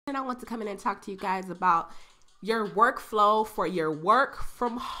and I want to come in and talk to you guys about your workflow for your work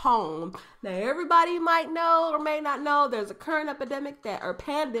from home. Now, everybody might know or may not know there's a current epidemic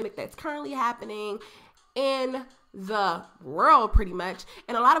pandemic that's currently happening in the world pretty much,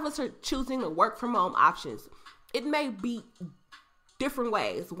 and a lot of us are choosing the work from home options. It may be different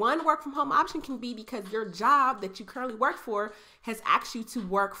ways. One work from home option can be because your job that you currently work for has asked you to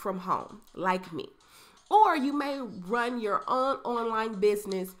work from home, like me. Or you may run your own online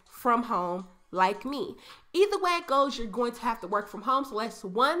business from home, like me. Either way it goes, you're going to have to work from home. So let's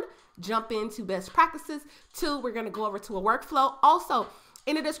jump into best practices. 2, we're going to go over to a workflow. Also,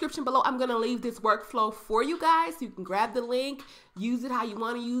 in the description below, I'm going to leave this workflow for you guys. You can grab the link, use it how you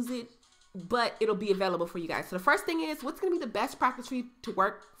want to use it, but it'll be available for you guys. So the first thing is, what's going to be the best practice for you to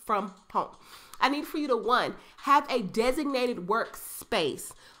work from home? I need for you to, 1, have a designated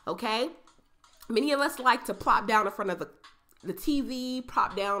workspace, okay? Many of us like to plop down in front of the TV,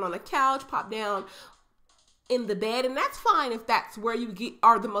 plop down on the couch, plop down in the bed, and that's fine if that's where you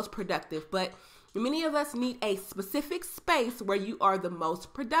are the most productive, but many of us need a specific space where you are the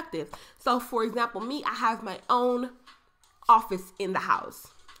most productive. So for example, me, I have my own office in the house.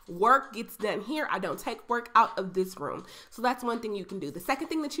 Work gets done here. I don't take work out of this room. So that's one thing you can do. The second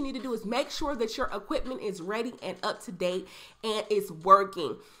thing that you need to do is make sure that your equipment is ready and up to date and is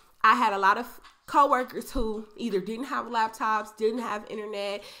working. I had a lot of coworkers who either didn't have laptops, didn't have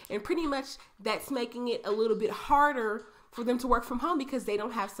internet, and pretty much that's making it a little bit harder for them to work from home because they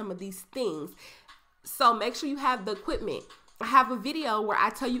don't have some of these things. So make sure you have the equipment. I have a video where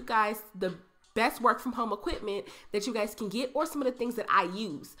I tell you guys the best work from home equipment that you guys can get, or some of the things that I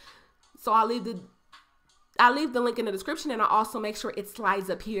use. So I'll leave the link in the description, and I'll also make sure it slides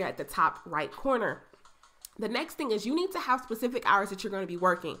up here at the top right corner. The next thing is you need to have specific hours that you're going to be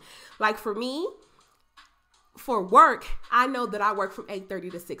working. Like for me, for work, I know that I work from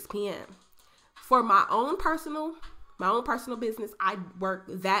 8:30 to 6 p.m. For my own personal business, I work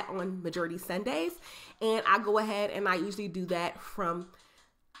that on majority Sundays, and I go ahead and I usually do that from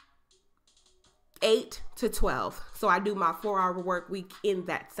 8 to 12. So I do my 4-hour work week in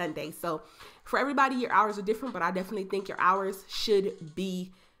that Sunday. So for everybody, your hours are different, but I definitely think your hours should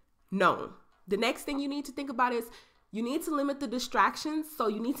be known. The next thing you need to think about is you need to limit the distractions. So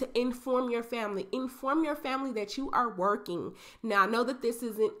you need to inform your family. Inform your family that you are working. Now, I know that this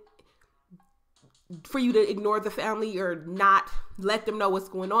isn't for you to ignore the family or not let them know what's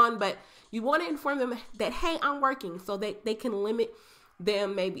going on, but you want to inform them that, hey, I'm working, so they can limit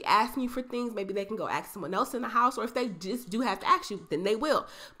them maybe asking you for things. Maybe they can go ask someone else in the house, or if they just do have to ask you, then they will.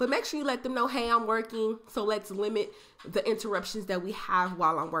 But make sure you let them know, hey, I'm working, so let's limit the interruptions that we have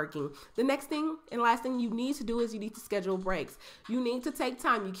while I'm working. The next thing and last thing you need to do is you need to schedule breaks. You need to take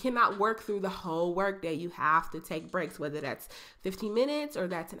time. You cannot work through the whole workday. You have to take breaks, whether that's 15 minutes or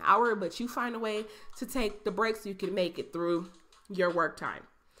that's an hour, but you find a way to take the breaks so you can make it through your work time.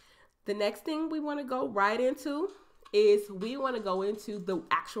 The next thing we want to go right into is we want to go into the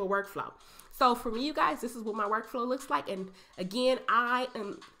actual workflow. So for me, you guys, this is what my workflow looks like. And again, I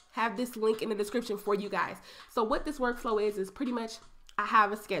have this link in the description for you guys. So what this workflow is pretty much I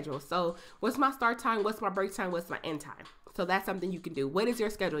have a schedule. So what's my start time? What's my break time? What's my end time? So that's something you can do. What is your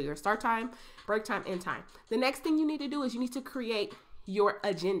schedule? Your start time, break time, end time. The next thing you need to do is you need to create your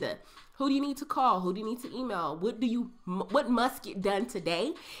agenda. Who do you need to call? Who do you need to email? What must get done today?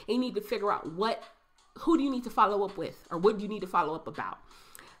 And you need to figure out who do you need to follow up with, or what do you need to follow up about?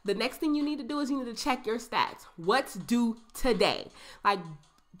 The next thing you need to do is you need to check your stats. What's due today? Like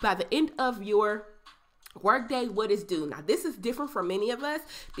by the end of your workday, what is due? Now, this is different for many of us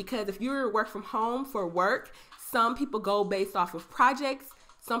because if you're work from home for work, some people go based off of projects.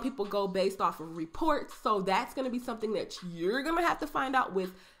 Some people go based off of reports. So that's going to be something that you're going to have to find out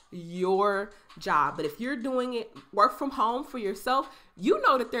with your job. But if you're doing it work from home for yourself, you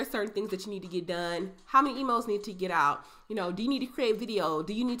know that there's certain things that you need to get done. How many emails need to get out? You know, do you need to create video?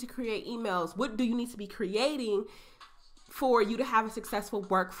 Do you need to create emails? What do you need to be creating for you to have a successful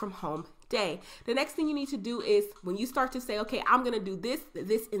work from home day? The next thing you need to do is when you start to say, okay, I'm going to do this,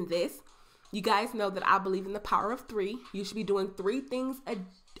 this, and this. You guys know that I believe in the power of 3. You should be doing 3 things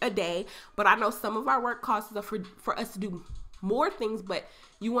a day, but I know some of our work costs are for us to do more things, but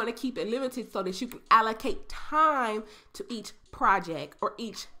you want to keep it limited so that you can allocate time to each project or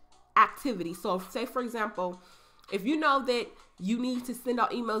each activity. So say, for example, if you know that you need to send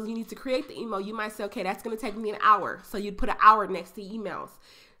out emails, you need to create the email, you might say, okay, that's going to take me an hour. So you'd put an hour next to emails.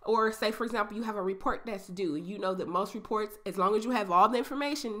 Or say, for example, you have a report that's due. You know that most reports, as long as you have all the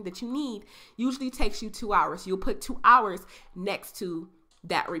information that you need, usually takes you 2 hours. You'll put 2 hours next to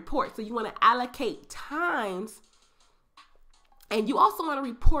that report. So you want to allocate times And you also want to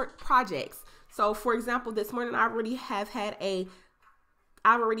report projects. So for example, this morning I already had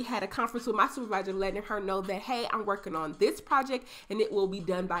a conference with my supervisor letting her know that, hey, I'm working on this project and it will be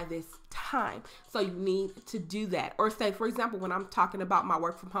done by this time. So you need to do that. Or say, for example, when I'm talking about my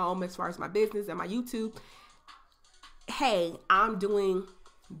work from home as far as my business and my YouTube, hey, I'm doing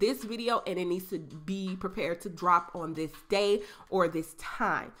this video and it needs to be prepared to drop on this day or this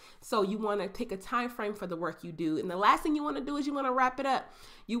time. So you want to pick a time frame for the work you do. And the last thing you want to do is you want to wrap it up.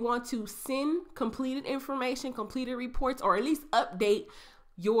 You want to send completed information, completed reports, or at least update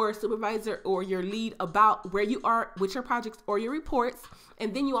your supervisor or your lead about where you are with your projects or your reports.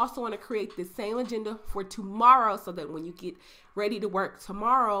 And then you also want to create the same agenda for tomorrow so that when you get ready to work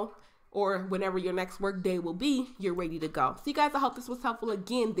tomorrow, or whenever your next work day will be, you're ready to go. So you guys, I hope this was helpful.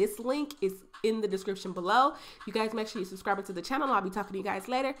 Again, this link is in the description below. You guys make sure you subscribe to the channel. I'll be talking to you guys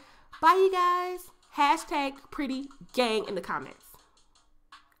later. Bye, you guys. #PrettyGang in the comments.